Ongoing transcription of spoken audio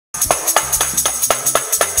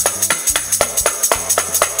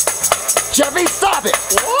Jeffy, stop it!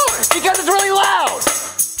 Why? Because it's really loud!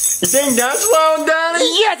 You think that's loud, Daddy?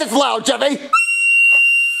 Yes, it's loud, Jeffy!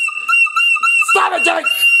 Stop it, Jeffy!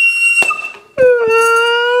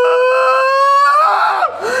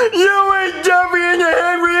 You hit Jeffy in the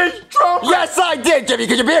head with his trumpet! Yes, I did, Jeffy,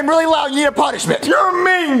 because you're being really loud and you need a punishment. You're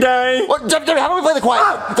mean, Daddy! Well, Jeffy, how about we play the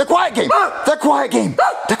quiet game? The quiet game! The quiet game!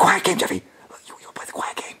 The quiet game, Jeffy! You'll play the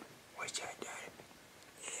quiet game. What's that, Daddy?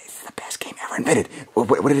 It's the best game ever invented.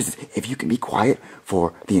 What it is, if you can be quiet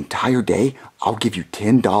for the entire day, I'll give you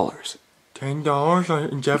 $10.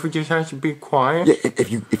 $10 and Jeffy just has to be quiet? Yeah, if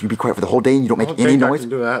you be quiet for the whole day and you don't make any noise. I can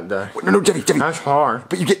do that, Dad. No, Jeffy. That's hard.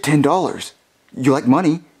 But you get $10. You like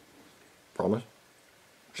money. Promise?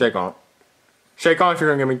 Shake on it. Shake on it if you're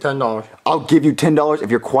gonna give me $10. I'll give you $10 if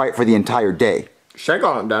you're quiet for the entire day. Shake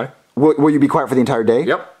on it, Daddy. Will you be quiet for the entire day?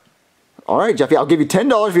 Yep. All right, Jeffy, I'll give you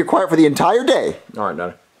 $10 if you're quiet for the entire day. All right,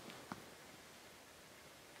 Daddy.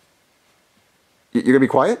 You're gonna be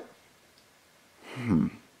quiet?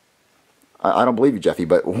 I don't believe you, Jeffy,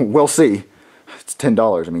 but we'll see. It's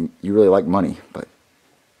 $10. I mean, you really like money, but...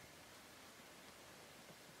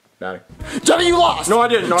 Daddy. Jeffy, you lost! No, I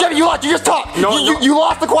didn't. No, Jeffy, you lost! You just talked! No, you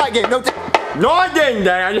lost the quiet game! No, I didn't,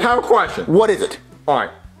 Daddy. I just have a question. What is it? Alright.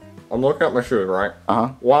 I'm looking at my shoes, right?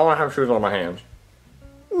 Uh-huh. Why don't I have shoes on my hands?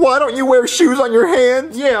 Why don't you wear shoes on your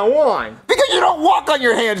hands? Yeah, why? Because you don't walk on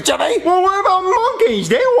your hands, Jeffy! Well, what about monkeys?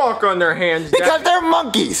 They walk on their hands, Daddy. Because they're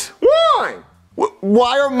monkeys! Why?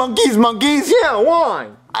 Why are monkeys monkeys? Yeah, why?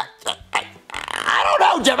 I don't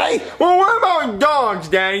know, Jeffy! Well, what about dogs,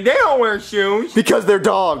 Daddy? They don't wear shoes. Because they're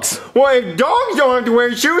dogs. Well, if dogs don't have to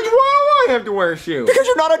wear shoes, why do I have to wear shoes? Because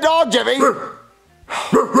you're not a dog, Jeffy! $1,000!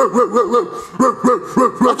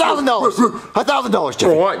 $1,000, Jeffy!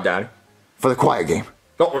 For what, Daddy? For the quiet game.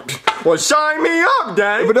 Well, sign me up,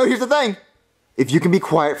 Daddy! But no, here's the thing. If you can be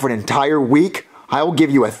quiet for an entire week, I will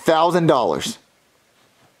give you $1,000.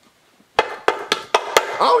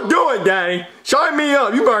 I'll do it, Daddy. Sign me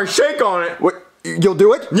up. You better shake on it. What? You'll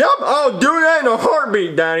do it? Yep, I'll do that in a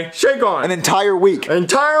heartbeat, Daddy. Shake on it. An entire week. An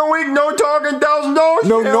entire week, no talking, $1,000?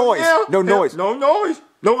 No noise. Yeah. No noise. No noise.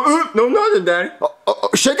 No nothing, Daddy.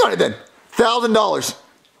 Shake on it then. $1,000.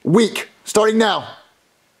 Week. Starting now.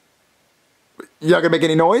 You're not gonna make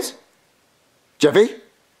any noise? Jeffy?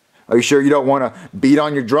 Are you sure you don't want to beat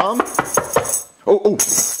on your drum? Oh,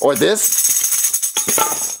 or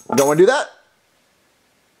this? You don't want to do that?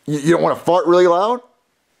 You don't want to fart really loud?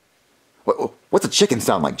 What's a chicken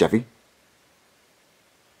sound like, Jeffy?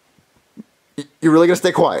 You're really gonna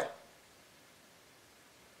stay quiet?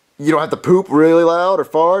 You don't have to poop really loud or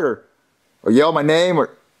fart or yell my name or...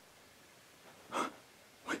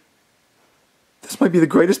 This might be the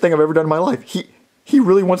greatest thing I've ever done in my life. He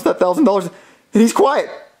really wants that $1,000 and he's quiet.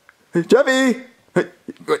 Hey, Jeffy, hey,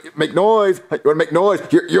 make noise. Hey, you wanna make noise?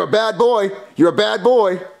 You're a bad boy. You're a bad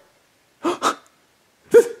boy.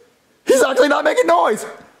 He's actually not making noise.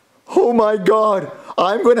 Oh my God.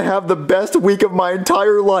 I'm going to have the best week of my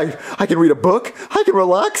entire life. I can read a book. I can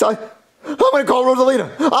relax. I'm going to call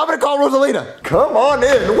Rosalina. I'm going to call Rosalina. Come on in.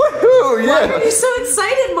 Woohoo, yeah. Why are you so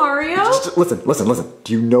excited, Mario? Just listen.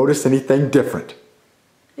 Do you notice anything different?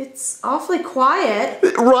 It's awfully quiet.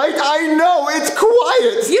 Right? I know. It's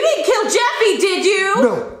quiet. You didn't kill Jeffy, did you?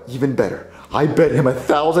 No. Even better. I bet him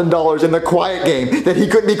 $1,000 in the quiet game that he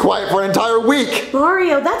couldn't be quiet for an entire week.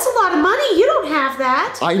 Mario, that's a lot of money. You don't have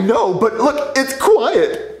that. I know, but look, it's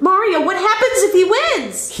quiet. Mario, what happens if he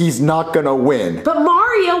wins? He's not gonna win. But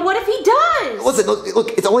Mario, what if he does? Listen,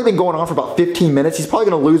 look, it's only been going on for about 15 minutes. He's probably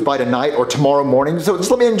gonna lose by tonight or tomorrow morning, so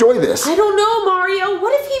just let me enjoy this. I don't know, Mario.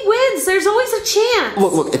 What if he wins? There's always a chance.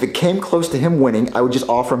 Look, if it came close to him winning, I would just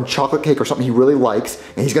offer him chocolate cake or something he really likes,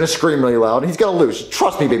 and he's gonna scream really loud, and he's gonna lose.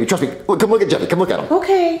 Trust me, baby, trust me. Look, come look at Jeffy, come look at him.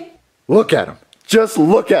 Okay. Look at him. Just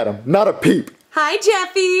look at him, not a peep. Hi,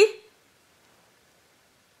 Jeffy.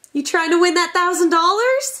 You trying to win that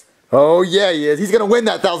 $1,000? Oh yeah, he is. He's gonna win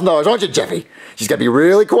that $1,000, aren't you, Jeffy? She's gotta be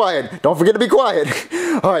really quiet. Don't forget to be quiet.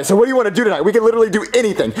 All right, so what do you want to do tonight? We can literally do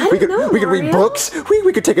anything. We could read books.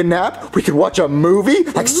 We could take a nap. We could watch a movie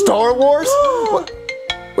like Star Wars. Ooh,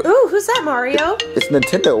 who's that, Mario? It's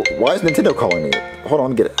Nintendo. Why is Nintendo calling me? Hold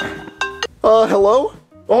on, get it. Hello?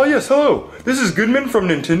 Oh yes, hello. This is Goodman from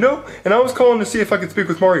Nintendo, and I was calling to see if I could speak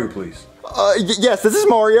with Mario, please. Yes, this is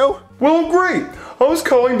Mario. Well, great. I was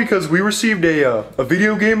calling because we received a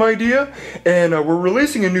video game idea, and we're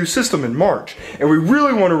releasing a new system in March, and we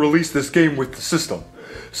really want to release this game with the system.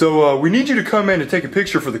 So we need you to come in and take a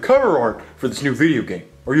picture for the cover art for this new video game.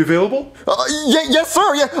 Are you available? Yes,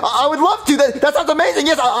 sir. Yeah, I would love to. That sounds amazing.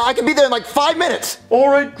 Yes, I can be there in like 5 minutes. All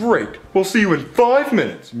right, great. We'll see you in 5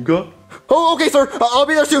 minutes. Good. Oh, okay, sir. I'll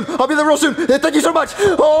be there soon. I'll be there real soon. Thank you so much.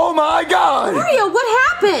 Oh my God! Mario, what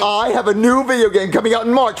happened? I have a new video game coming out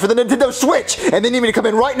in March for the Nintendo Switch, and they need me to come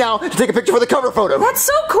in right now to take a picture for the cover photo. That's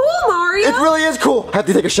so cool, Mario. It really is cool. I have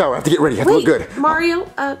to take a shower. I have to get ready. I have to look good. Mario,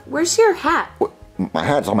 where's your hat? What? My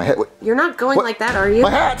hat's on my head. You're not going What? like that, are you?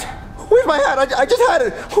 My hat? Where's my hat? I just had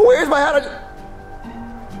it. Where's my hat?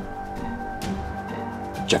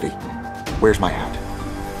 Jeffy, where's my hat?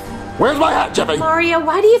 Where's my hat, Jeffy? Mario,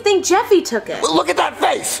 why do you think Jeffy took it? Look at that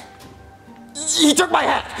face! He took my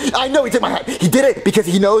hat! I know he took my hat. He did it because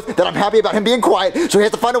he knows that I'm happy about him being quiet, so he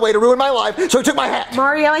has to find a way to ruin my life, so he took my hat.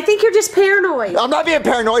 Mario, I think you're just paranoid. I'm not being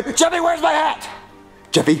paranoid. Jeffy, where's my hat?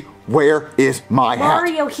 Jeffy, where is my hat?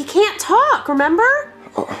 Mario, he can't talk, remember?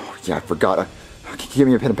 Oh, yeah, I forgot. Can you give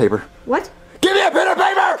me a pen and paper? What? Give me a pen and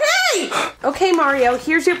paper! Hey! Okay, Mario,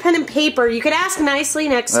 here's your pen and paper. You could ask nicely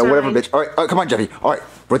next time. Whatever, bitch. All right, come on, Jeffy. All right,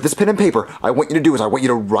 with this pen and paper, I want you to do is I want you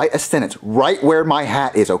to write a sentence right where my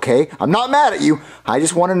hat is, okay? I'm not mad at you. I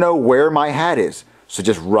just want to know where my hat is. So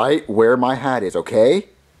just write where my hat is, okay?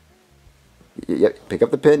 Yeah, pick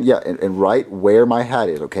up the pen, yeah, and write where my hat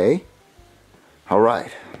is, okay? All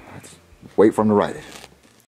right. Let's wait for him to write it.